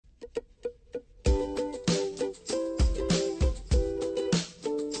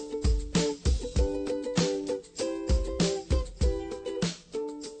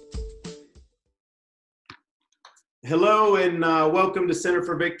Hello and welcome to Center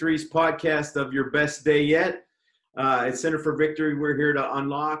for Victory's podcast of Your Best Day Yet. At Center for Victory, we're here to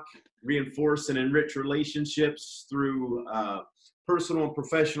unlock, reinforce, and enrich relationships through personal and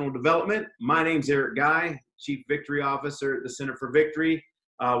professional development. My name's Eric Guy, Chief Victory Officer at the Center for Victory.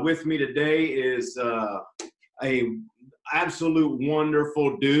 With me today is a absolute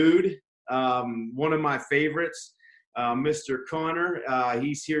wonderful dude, one of my favorites. Mr. Connor,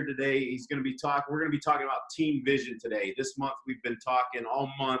 he's here today. We're going to be talking about team vision today. This month, we've been talking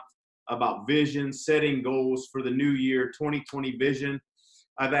all month about vision, setting goals for the new year, 2020 vision.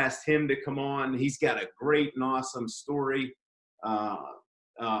 I've asked him to come on. He's got a great and awesome story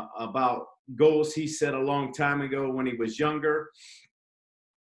about goals he set a long time ago when he was younger,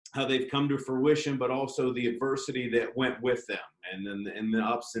 how they've come to fruition, but also the adversity that went with them and the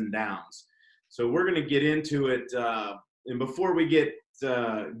ups and downs. So we're going to get into it. And before we get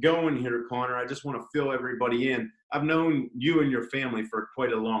going here, Connor, I just want to fill everybody in. I've known you and your family for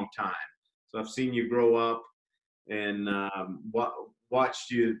quite a long time. So I've seen you grow up and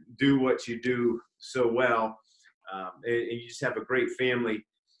watched you do what you do so well. And you just have a great family.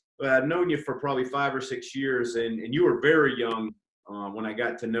 But I've known you for probably 5 or 6 years, and you were very young when I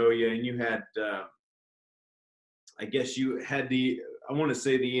got to know you. And you had, I guess you had the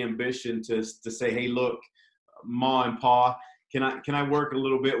ambition to say, hey, look, Ma and Pa, can I work a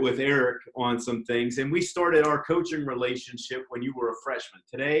little bit with Eric on some things? And we started our coaching relationship when you were a freshman.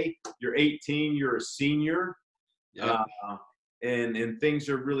 Today, you're 18, you're a senior, yeah. And things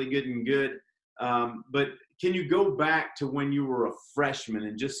are really getting good. But can you go back to when you were a freshman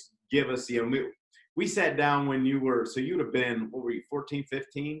and just give us, we sat down when you were, so you'd have been, what were you, 14,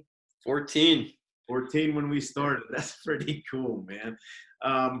 15? 14 when we started. That's pretty cool, man.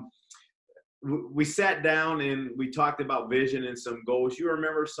 We sat down and we talked about vision and some goals. You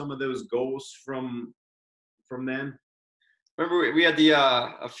remember some of those goals from then? Remember we had the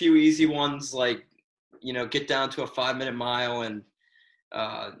a few easy ones, like, get down to a 5-minute mile and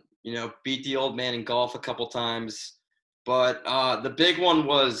beat the old man in golf a couple times. But the big one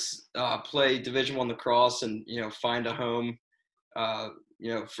was play Division I lacrosse and find a home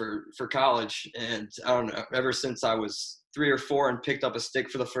for college. And I don't know, ever since I was 3 or 4 and picked up a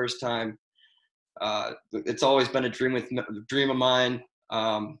stick for the first time, it's always been a dream of mine.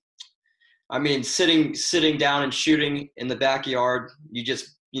 Sitting down and shooting in the backyard, you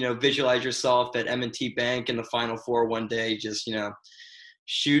just, visualize yourself at M&T Bank in the Final Four one day, just,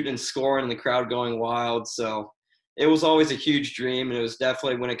 shooting and scoring and the crowd going wild. So it was always a huge dream. And it was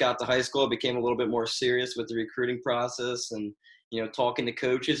definitely, when it got to high school, it became a little bit more serious with the recruiting process and, talking to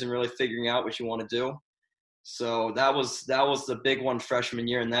coaches and really figuring out what you want to do. So that was the big one freshman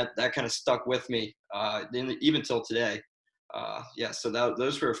year. And that kind of stuck with me even till today. So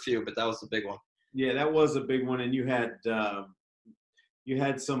those were a few, but that was the big one. Yeah, that was a big one. And you had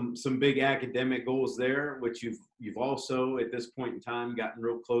some big academic goals there, which you've also at this point in time gotten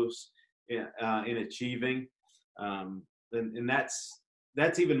real close in achieving. And that's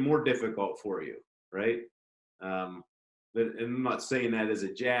even more difficult for you, right? But I'm not saying that as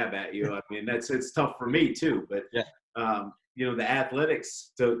a jab at you. I mean, it's tough for me too. But yeah. The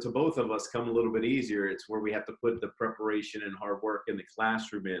athletics to both of us come a little bit easier. It's where we have to put the preparation and hard work in the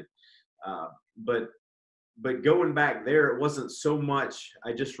classroom in. But going back there, it wasn't so much.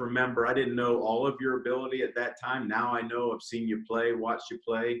 I just remember I didn't know all of your ability at that time. Now I know. I've seen you play, watched you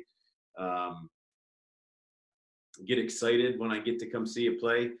play. Get excited when I get to come see you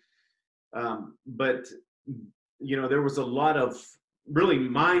play. But there was a lot of really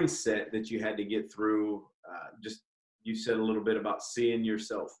mindset that you had to get through. You said a little bit about seeing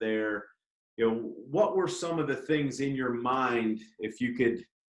yourself there. What were some of the things in your mind, if you could,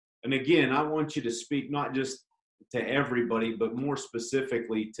 and again, I want you to speak not just to everybody, but more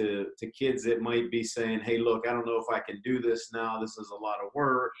specifically to kids that might be saying, hey, look, I don't know if I can do this now. This is a lot of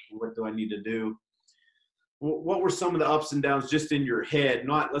work. What do I need to do? What were some of the ups and downs just in your head?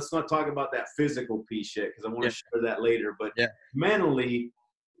 Let's not talk about that physical piece yet, because I want to share that later. But mentally,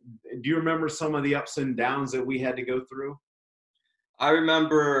 do you remember some of the ups and downs that we had to go through? I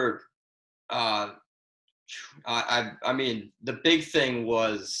remember, I mean, the big thing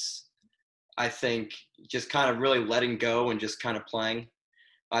was, I think, just kind of really letting go and just kind of playing.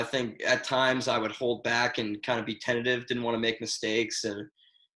 I think at times I would hold back and kind of be tentative, didn't want to make mistakes, and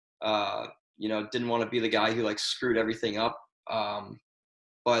didn't want to be the guy who screwed everything up.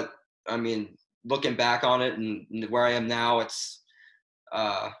 But I mean, looking back on it and where I am now, it's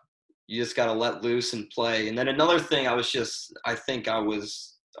you just got to let loose and play. And then another thing, I think I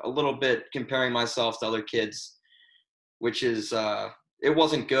was a little bit comparing myself to other kids, which is it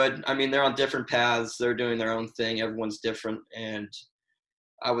wasn't good. I mean, they're on different paths. They're doing their own thing. Everyone's different. And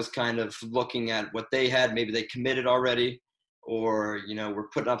I was kind of looking at what they had. Maybe they committed already, or, we're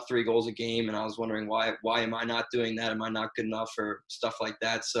putting up 3 goals a game. And I was wondering why am I not doing that? Am I not good enough or stuff like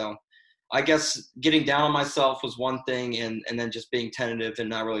that? So I guess getting down on myself was one thing. And then just being tentative and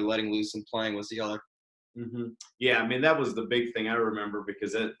not really letting loose and playing was the other. Mm-hmm. Yeah, I mean, that was the big thing I remember,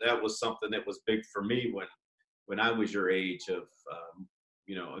 because that was something that was big for me when I was your age of,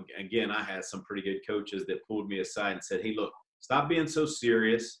 again, I had some pretty good coaches that pulled me aside and said, hey, look, stop being so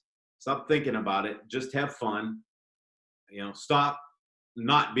serious. Stop thinking about it. Just have fun. Stop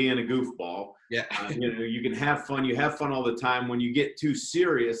not being a goofball. Yeah. You can have fun. You have fun all the time. When you get too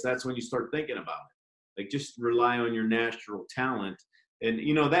serious, that's when you start thinking about it. Like, just rely on your natural talent. And,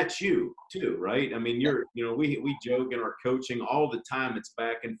 that's you too, right? I mean, we joke in our coaching all the time. It's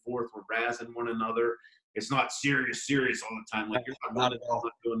back and forth. We're razzing one another. It's not serious all the time. Like, you're not at all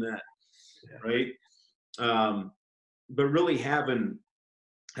doing that. Yeah. Right. But really having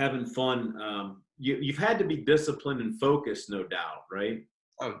fun. You've had to be disciplined and focused, no doubt. Right.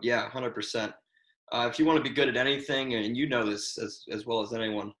 Oh yeah. 100%. If you want to be good at anything, and this as well as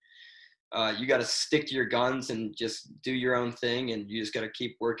anyone, you got to stick to your guns and just do your own thing. And you just got to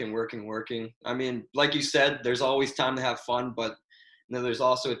keep working. I mean, like you said, there's always time to have fun, but there's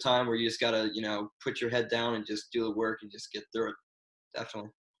also a time where you just got to, put your head down and just do the work and just get through it.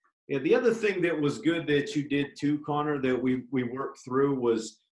 Definitely. Yeah. The other thing that was good that you did too, Connor, that we worked through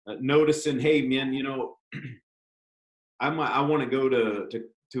was noticing, hey man, I want to go to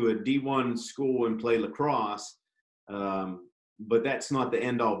a D1 school and play lacrosse. But that's not the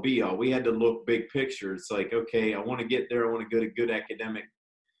end all be all. We had to look big picture. It's like, okay, I want to get there. I want to get a good academic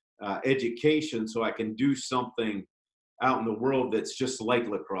education so I can do something out in the world that's just like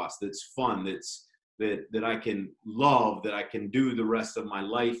lacrosse, that's fun, that I can love, that I can do the rest of my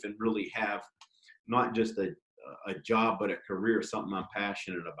life and really have not just a job, but a career, something I'm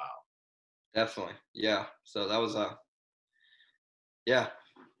passionate about. Definitely. Yeah. So that was a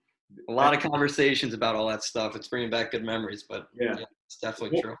lot of conversations about all that stuff. It's bringing back good memories, but yeah it's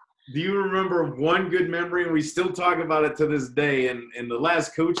definitely true. Do you remember one good memory? And we still talk about it to this day. And the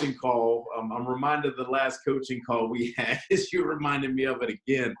last coaching call, I'm reminded of the last coaching call we had. You reminded me of it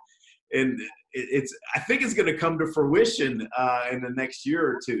again. And I think it's going to come to fruition in the next year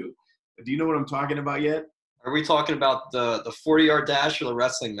or two. Do you know what I'm talking about yet? Are we talking about the 40-yard dash or the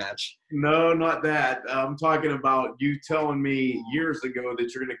wrestling match? No, not that. I'm talking about you telling me years ago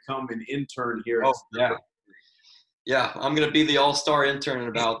that you're going to come and intern here. Oh, yeah. Yeah, I'm going to be the all-star intern in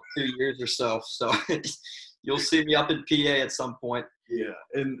about 2 years or so. So you'll see me up in PA at some point. Yeah,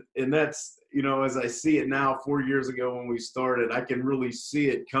 and that's, as I see it now, 4 years ago when we started, I can really see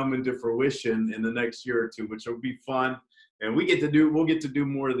it coming to fruition in the next year or two, which will be fun. And we'll get to do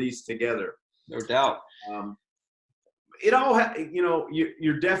more of these together. No doubt. It all,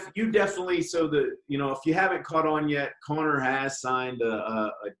 you definitely, so if you haven't caught on yet, Connor has signed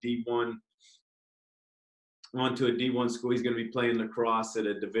a D1 onto a D1 school. He's going to be playing lacrosse at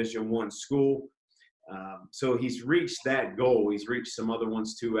a Division I school. So he's reached that goal. He's reached some other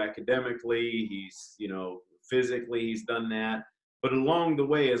ones too academically. He's, physically, he's done that. But along the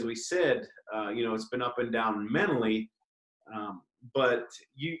way, as we said, it's been up and down mentally. But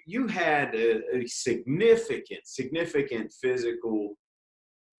you had a significant physical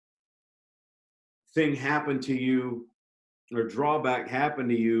thing happen to you, or drawback happen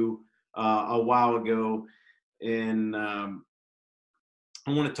to you a while ago. And I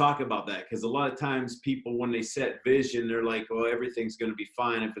want to talk about that, because a lot of times people, when they set vision, they're like, oh, everything's going to be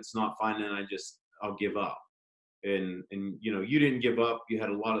fine. If it's not fine, then I'll give up. And you didn't give up. You had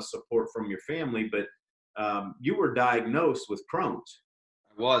a lot of support from your family, but you were diagnosed with Crohn's.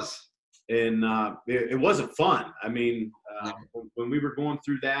 I was. And it wasn't fun. I mean, when we were going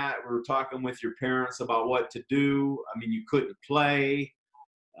through that, we were talking with your parents about what to do. I mean, you couldn't play.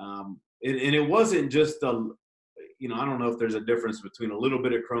 And it wasn't just I don't know if there's a difference between a little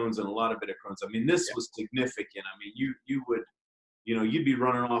bit of Crohn's and a lot of bit of Crohn's. I mean, this was significant. I mean, you would, you'd be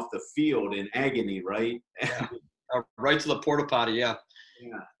running off the field in agony, right? Yeah. Right to the porta potty, yeah.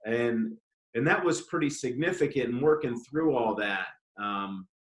 Yeah, and that was pretty significant in working through all that.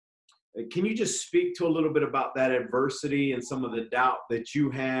 Can you just speak to a little bit about that adversity and some of the doubt that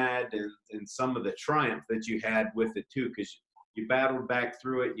you had, and some of the triumph that you had with it too? Because you battled back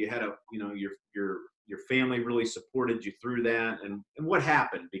through it. You had your family really supported you through that, and what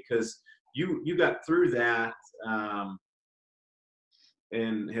happened, because you got through that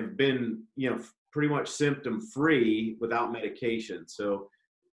and have been pretty much symptom free without medication. So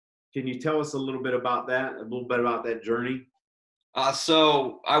can you tell us a little bit about that journey?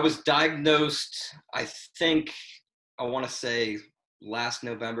 So I was diagnosed, I think, I want to say last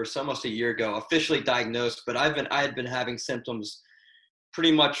November, so almost a year ago, officially diagnosed, but I had been having symptoms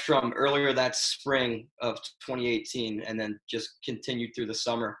pretty much from earlier that spring of 2018 and then just continued through the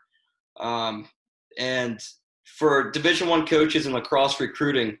summer. And for Division I coaches in lacrosse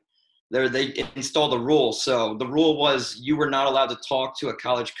recruiting, they installed a rule. So the rule was you were not allowed to talk to a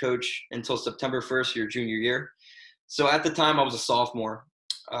college coach until September 1st, your junior year. So at the time, I was a sophomore.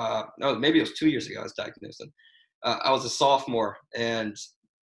 No, maybe it was 2 years ago I was diagnosed. I was a sophomore, and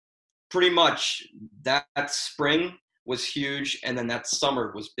pretty much that spring was huge, and then that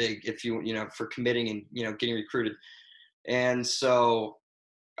summer was big if you for committing and getting recruited. And so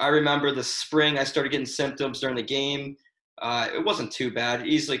I remember the spring I started getting symptoms during the game. It wasn't too bad.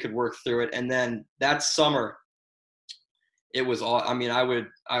 Easily could work through it. And then that summer, it was all. I mean, I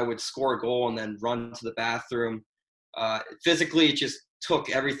would score a goal and then run to the bathroom. Physically, it just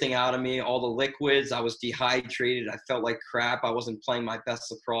took everything out of me. All the liquids. I was dehydrated. I felt like crap. I wasn't playing my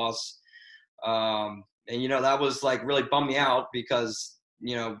best lacrosse. And that was like really bummed me out because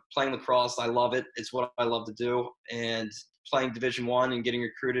playing lacrosse, I love it. It's what I love to do. And playing Division I and getting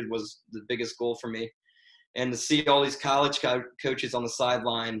recruited was the biggest goal for me. And to see all these college coaches on the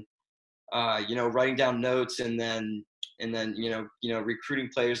sideline, writing down notes and then recruiting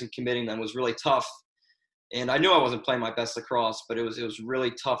players and committing them was really tough. And I knew I wasn't playing my best lacrosse, but it was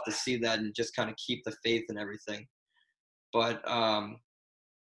really tough to see that and just kind of keep the faith and everything. But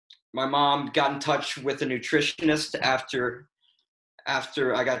my mom got in touch with a nutritionist after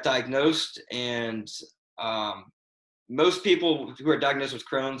I got diagnosed, and most people who are diagnosed with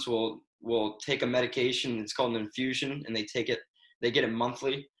Crohn's will take a medication. It's called an infusion, and they get it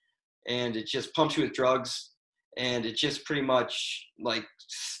monthly, and it just pumps you with drugs, and it just pretty much like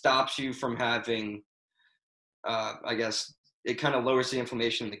stops you from having, I guess it kind of lowers the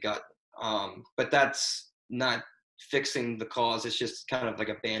inflammation in the gut. But that's not fixing the cause. It's just kind of like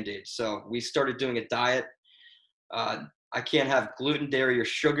a Band-Aid. So we started doing a diet. I can't have gluten, dairy, or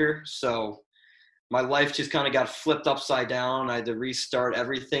sugar. So my life just kind of got flipped upside down. I had to restart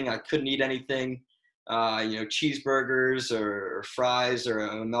everything. I couldn't eat anything, cheeseburgers or fries or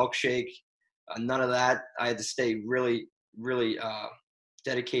a milkshake. None of that. I had to stay really, really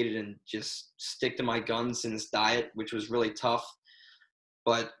dedicated and just stick to my guns in this diet, which was really tough.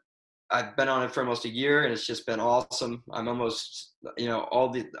 But I've been on it for almost a year, and it's just been awesome. I'm almost, all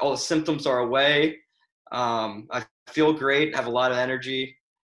the symptoms are away. I feel great, have a lot of energy,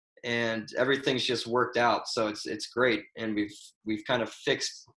 and everything's just worked out. So it's great, and we've kind of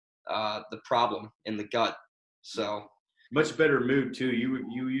fixed the problem in the gut. So much better mood too.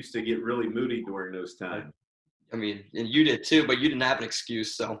 You used to get really moody during those times. I mean, and you did too, but you didn't have an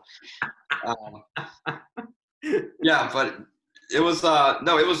excuse. So yeah, but it was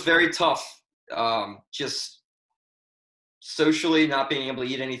no, it was very tough. Just socially not being able to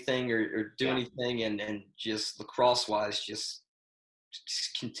eat anything or do anything, and just lacrosse wise, just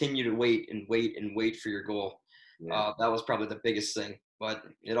continue to wait for your goal. Yeah. That was probably the biggest thing, but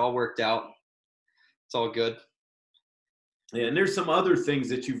it all worked out. It's all good. Yeah, and there's some other things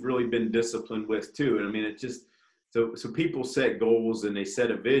that you've really been disciplined with too. And I mean, it's just so people set goals and they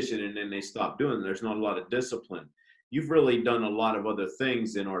set a vision and then they stop doing it. There's not a lot of discipline. You've really done a lot of other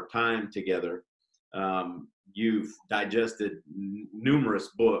things in our time together. You've digested numerous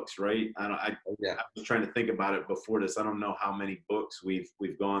books, right? I was trying to think about it before this. I don't know how many books we've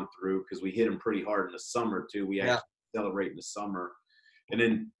gone through because we hit them pretty hard in the summer too. We actually celebrate in the summer, and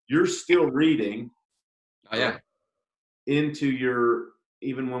then you're still reading. Oh yeah. Into your,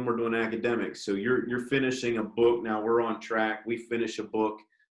 even when we're doing academics. So you're finishing a book now. We're on track. We finish a book,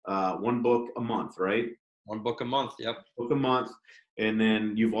 one book a month, right? One book a month. Yep. Book a month. And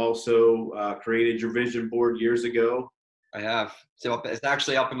then you've also created your vision board years ago. I have. So it's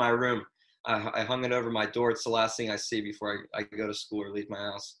actually up in my room. I hung it over my door. It's the last thing I see before I go to school or leave my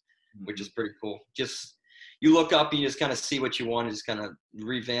house, which is pretty cool. Just you look up and you just kind of see what you want. It just kind of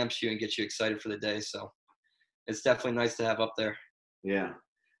revamps you and gets you excited for the day. So it's definitely nice to have up there. Yeah.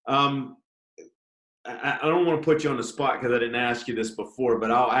 I don't want to put you on the spot because I didn't ask you this before,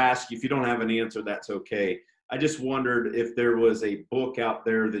 but I'll ask you. If you don't have an answer, that's okay. I just wondered if there was a book out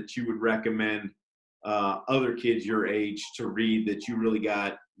there that you would recommend other kids your age to read that you really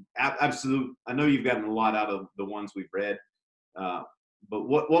got absolute. I know you've gotten a lot out of the ones we've read, but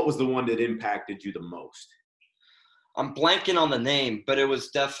what was the one that impacted you the most? I'm blanking on the name, but it was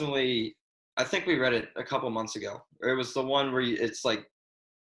definitely, I think we read it a couple months ago. It was the one where it's like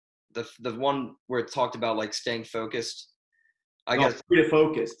the one where it talked about like staying focused. I guess Free to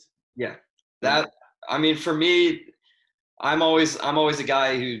Focused. Yeah. That, I mean, for me, I'm always a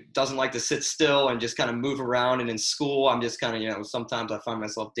guy who doesn't like to sit still and just kind of move around. And in school, I'm just kind of, sometimes I find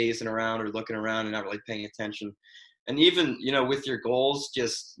myself dazing around or looking around and not really paying attention. And even, with your goals,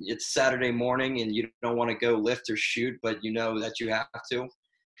 just it's Saturday morning and you don't want to go lift or shoot, but you know that you have to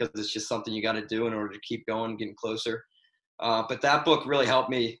because it's just something you got to do in order to keep going, getting closer. But that book really helped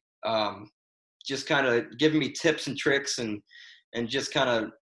me, just kind of giving me tips and tricks and just kind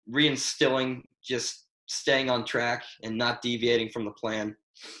of reinstilling just staying on track and not deviating from the plan.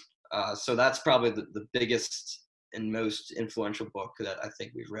 So that's probably the biggest and most influential book that I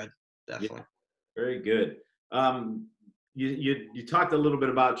think we've read. Definitely. Yeah, very good. You talked a little bit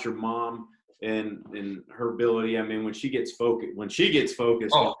about your mom and her ability. I mean, when she gets focused on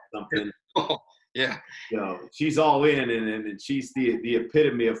something, yeah, she's all in, and she's the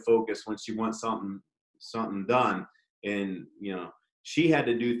epitome of focus when she wants something done. And she had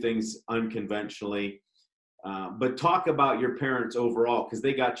to do things unconventionally. But talk about your parents overall, because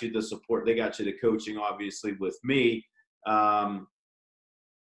they got you the support, they got you the coaching, obviously, with me.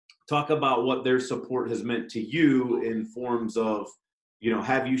 Talk about what their support has meant to you in forms of,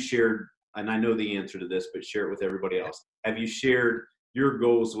 have you shared, and I know the answer to this, but share it with everybody else. Have you shared your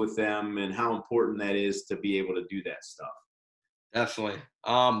goals with them and how important that is to be able to do that stuff? Definitely.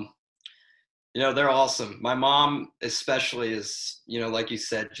 They're awesome. My mom especially is, like you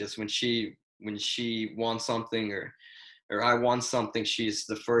said, just when she wants something or I want something, she's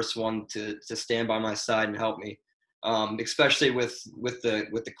the first one to stand by my side and help me. Especially with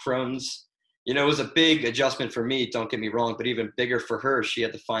the Crohn's, it was a big adjustment for me. Don't get me wrong, but even bigger for her. She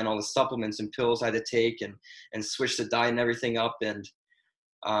had to find all the supplements and pills I had to take and switch the diet and everything up. And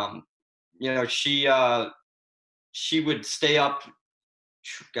she would stay up,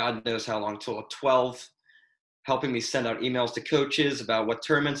 God knows how long, till 12, helping me send out emails to coaches about what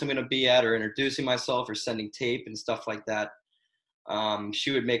tournaments I'm going to be at, or introducing myself, or sending tape and stuff like that. She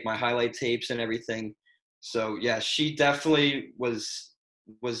would make my highlight tapes and everything. So yeah, she definitely was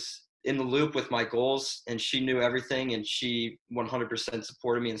in the loop with my goals, and she knew everything, and she 100%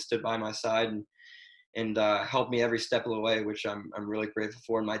 supported me and stood by my side and helped me every step of the way, which I'm really grateful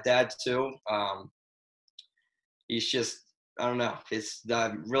for. And my dad too. He's just, I don't know.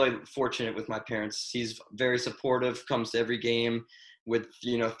 I'm really fortunate with my parents. He's very supportive, comes to every game, would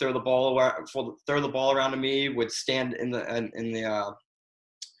throw the ball around to me, would stand in the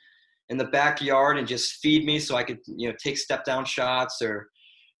backyard and just feed me so I could take step down shots, or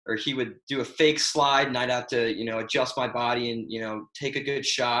he would do a fake slide and I'd have to adjust my body and take a good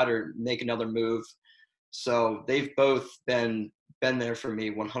shot or make another move. So they've both been there for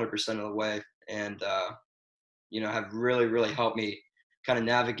me 100% of the way, and have really, really helped me kind of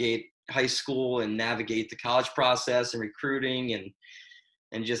navigate high school and navigate the college process and recruiting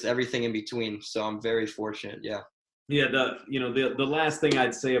and just everything in between. So I'm very fortunate. Yeah. Yeah. The last thing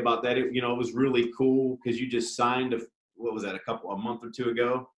I'd say about that, it was really cool because you just signed what was that, a month or two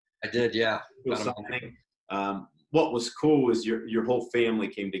ago? I did. Yeah. What was cool is your whole family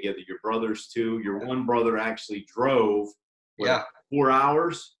came together, your brothers too. Your one brother actually drove 4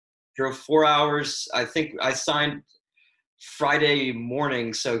 hours. Drove 4 hours. I think I signed Friday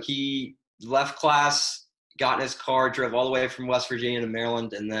morning. So he left class, got in his car, drove all the way from West Virginia to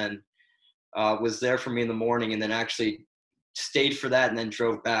Maryland, and then was there for me in the morning, and then actually stayed for that and then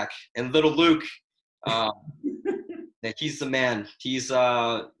drove back. And little Luke, he's the man. He's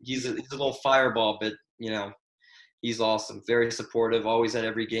a little fireball, but he's awesome. Very supportive, always at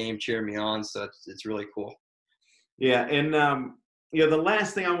every game, cheering me on. So it's really cool. Yeah. And, the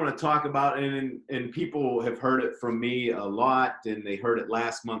last thing I want to talk about, and people have heard it from me a lot, and they heard it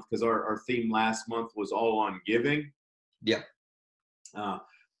last month because our theme last month was all on giving. Yeah.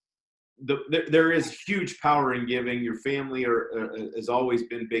 There is huge power in giving. Your family has always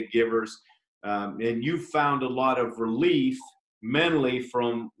been big givers, and you found a lot of relief mentally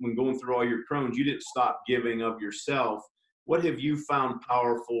from when going through all your Crohn's. You didn't stop giving of yourself. What have you found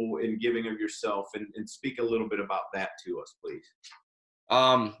powerful in giving of yourself? And speak a little bit about that to us, please.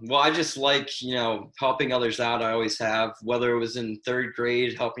 Well, I just like, helping others out. I always have, whether it was in third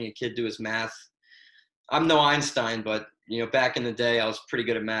grade, helping a kid do his math. I'm no Einstein, but, back in the day, I was pretty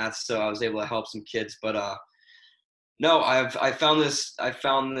good at math, so I was able to help some kids. But no, I found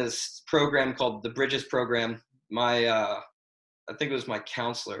this program called the Bridges program. I think it was my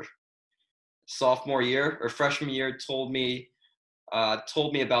counselor, sophomore year or freshman year, told me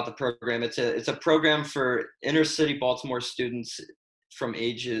about the program. It's a program for inner city Baltimore students from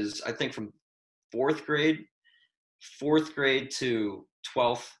ages, I think, from fourth grade to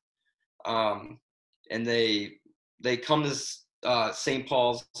 12th. And they come to St.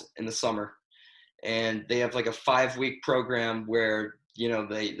 Paul's in the summer, and they have like a 5-week program where, you know,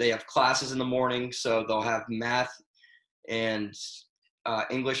 they have classes in the morning. So they'll have math and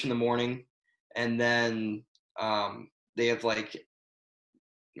English in the morning. And then they have like,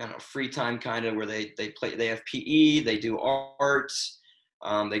 I don't know, free time kind of where they play, they have PE, they do arts,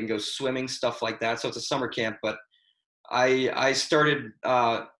 they can go swimming, stuff like that. So it's a summer camp, but I started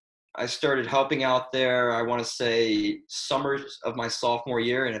helping out there, I want to say summers of my sophomore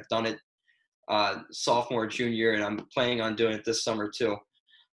year, and have done it sophomore, junior year, and I'm planning on doing it this summer too.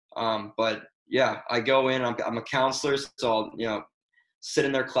 But yeah, I go in, I'm a counselor, so I'll, you know, sit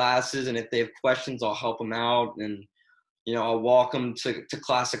in their classes, and if they have questions, I'll help them out. And, you know, I'll walk them to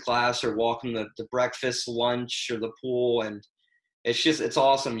class, or walk them to breakfast, lunch, or the pool. And it's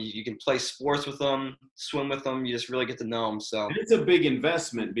awesome. You can play sports with them, swim with them. You just really get to know them. So And it's a big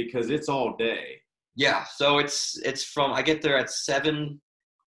investment because it's all day. yeah, so it's from, I get there at 7:30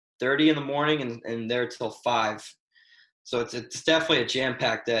 in the morning, and there till 5. So it's definitely a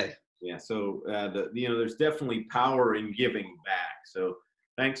jam-packed day. Yeah. So, there's definitely power in giving back. So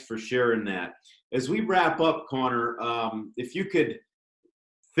thanks for sharing that. As we wrap up, Connor, if you could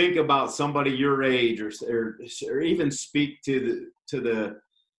think about somebody your age, or even speak to the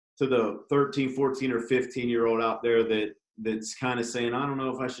 13, 14, or 15-year-old out there that's kind of saying, I don't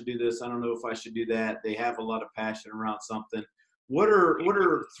know if I should do this, I don't know if I should do that. They have a lot of passion around something. What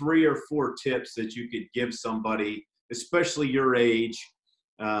are 3 or 4 tips that you could give somebody, especially your age,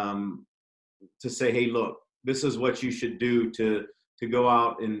 to say, hey, look, this is what you should do to go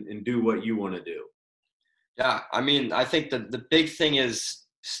out and do what you want to do? Yeah, I mean, I think the big thing is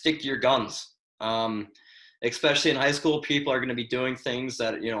stick to your guns. Especially in high school, people are going to be doing things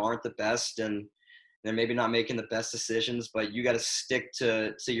that, you know, aren't the best, and they're maybe not making the best decisions. But you got to stick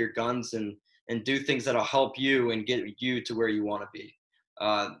to your guns, and do things that'll help you and get you to where you want to be.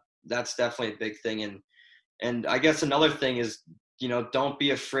 That's definitely a big thing. And I guess another thing is, you know, don't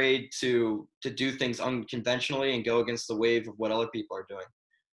be afraid to do things unconventionally and go against the wave of what other people are doing.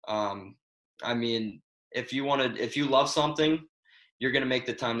 I mean, if you love something, you're going to make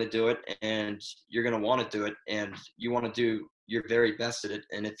the time to do it, and you're going to want to do it, and you want to do your very best at it.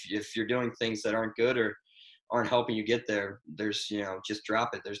 And if you're doing things that aren't good or aren't helping you get there, there's, you know, just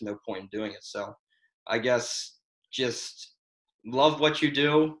drop it. There's no point in doing it. So I guess just love what you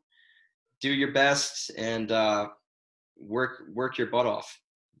do your best, and work your butt off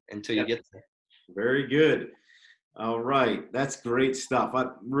until you get there. Very good. All right. That's great stuff. I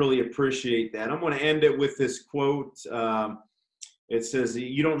really appreciate that. I'm going to end it with this quote. It says,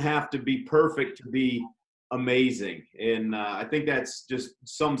 you don't have to be perfect to be amazing. And I think that's just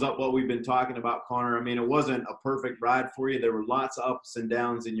sums up what we've been talking about, Connor. I mean, it wasn't a perfect ride for you. There were lots of ups and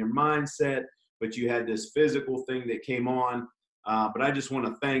downs in your mindset, but you had this physical thing that came on. But I just want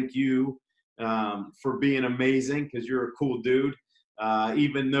to thank you for being amazing, because you're a cool dude.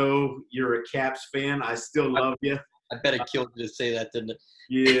 Even though you're a Caps fan, I still love you. I bet it killed you to say that, didn't it?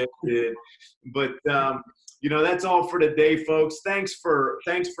 Yeah, it did. But that's all for today, folks. Thanks for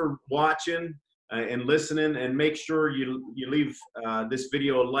watching and listening. And make sure you leave this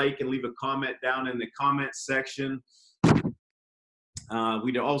video a like and leave a comment down in the comment section.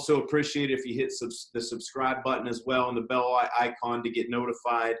 We'd also appreciate if you hit the subscribe button as well, and the bell icon to get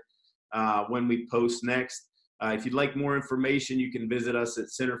notified when we post next. If you'd like more information, you can visit us at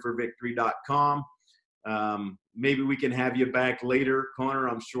centerforvictory.com. Maybe we can have you back later, Connor.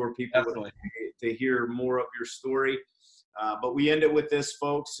 I'm sure people would like to hear more of your story. But we end it with this,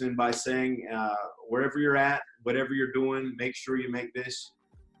 folks, and by saying, wherever you're at, whatever you're doing, make sure you make this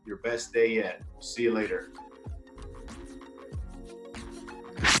your best day yet. See you later.